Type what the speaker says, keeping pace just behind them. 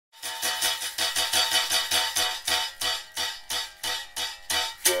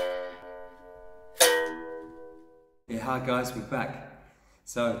hi guys, we're back.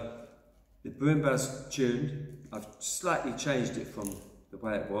 So the Berimbau's tuned. I've slightly changed it from the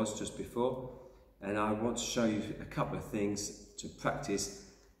way it was just before, and I want to show you a couple of things to practice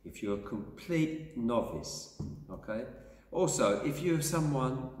if you're a complete novice, okay? Also, if you're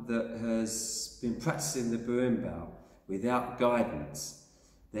someone that has been practicing the Berimbau without guidance,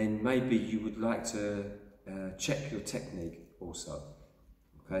 then maybe you would like to check your technique also,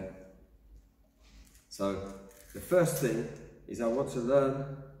 okay? So the first thing is I want to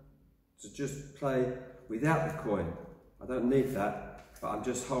learn to just play without the coin. I don't need that, but I'm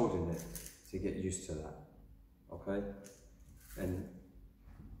just holding it to get used to that, okay? And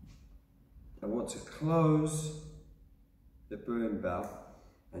I want to close the Berimbau,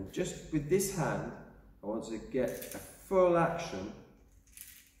 and just with this hand, I want to get a full action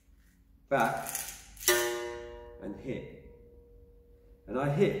back and hit. And I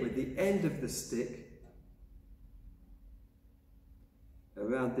hit with the end of the stick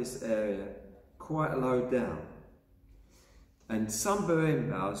around this area, quite low down. And some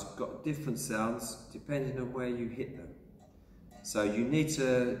Berimbaus got different sounds depending on where you hit them. So you need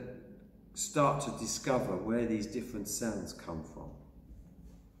to start to discover where these different sounds come from,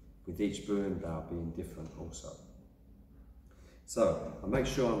 with each Berimbau being different also. So I make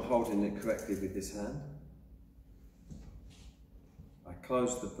sure I'm holding it correctly with this hand. I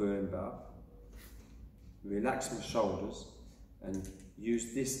close the Berimbau, relax my shoulders, and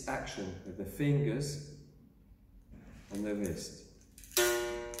use this action with the fingers and the wrist.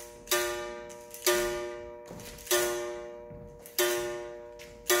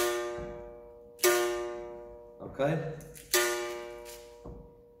 Okay?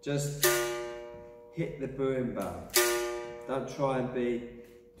 Just hit the Berimbau. Don't try and be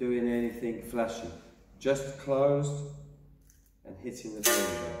doing anything flashy. Just closed and hitting the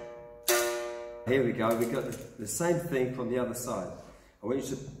Berimbau. Here we go, we got the same thing from the other side. I want you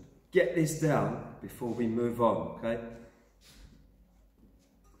to get this down before we move on, okay?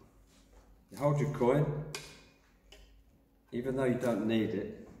 You hold your coin, even though you don't need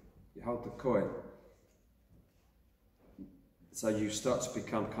it, you hold the coin. So you start to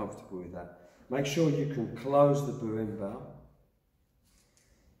become comfortable with that. Make sure you can close the Berimbau.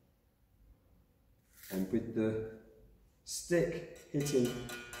 And with the stick hitting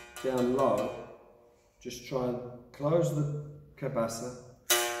down low, just try and close the cabasa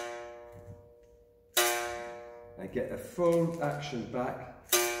and get a full action back,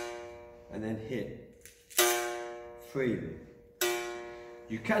 and then hit freely.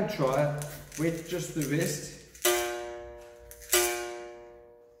 You can try it with just the wrist,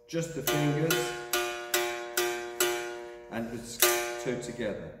 just the fingers, and the two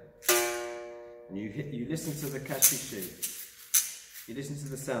together. And you listen to the kashishi. You listen to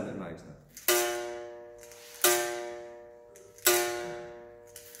the sound it makes now.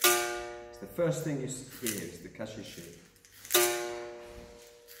 The first thing you hear is the kashishi.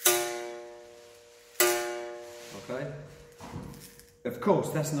 Okay? Of course,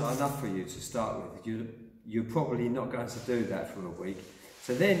 that's not enough for you to start with. You're probably not going to do that for a week.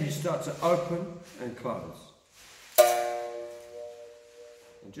 So then you start to open and close.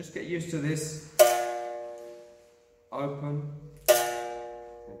 And just get used to this. Open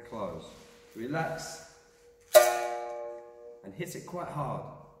and close. Relax and hit it quite hard.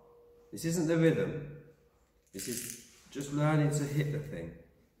 This isn't the rhythm, this is just learning to hit the thing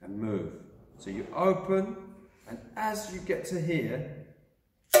and move. So you open, and as you get to here,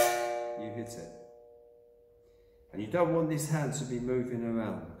 you hit it. And you don't want this hand to be moving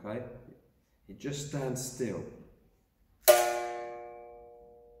around, okay? It just stands still.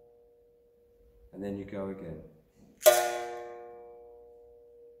 And then you go again.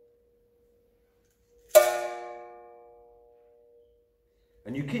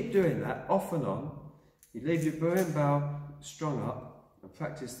 And you keep doing that off and on. You leave your Berimbau strung up and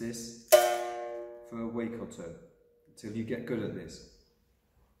practice this for a week or two until you get good at this.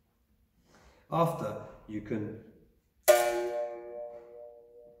 After, you can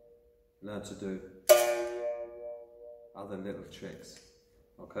learn to do other little tricks,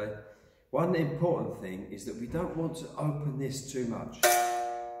 okay? One important thing is that we don't want to open this too much,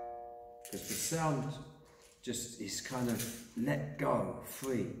 because the sound just is kind of let go,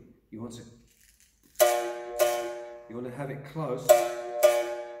 free. You want to have it close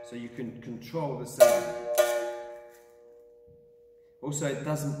so you can control the sound. Also, it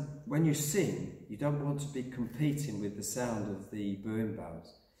doesn't, when you sing, you don't want to be competing with the sound of the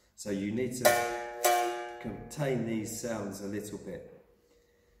Berimbaus. So you need to contain these sounds a little bit,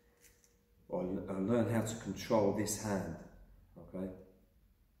 or learn how to control this hand, okay?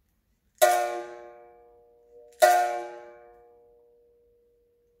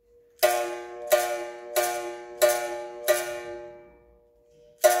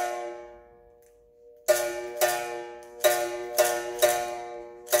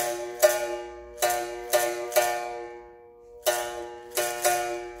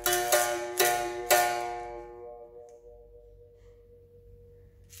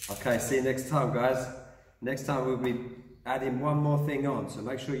 Okay, see you next time, guys. Next time we'll be adding one more thing on, so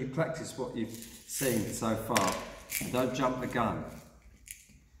make sure you practice what you've seen so far and don't jump the gun.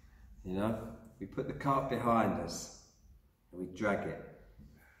 You know, we put the cart behind us and we drag it.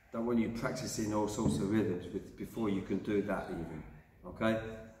 Don't want you practicing all sorts of rhythms before you can do that even. Okay?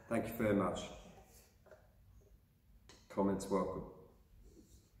 Thank you very much. Comments welcome.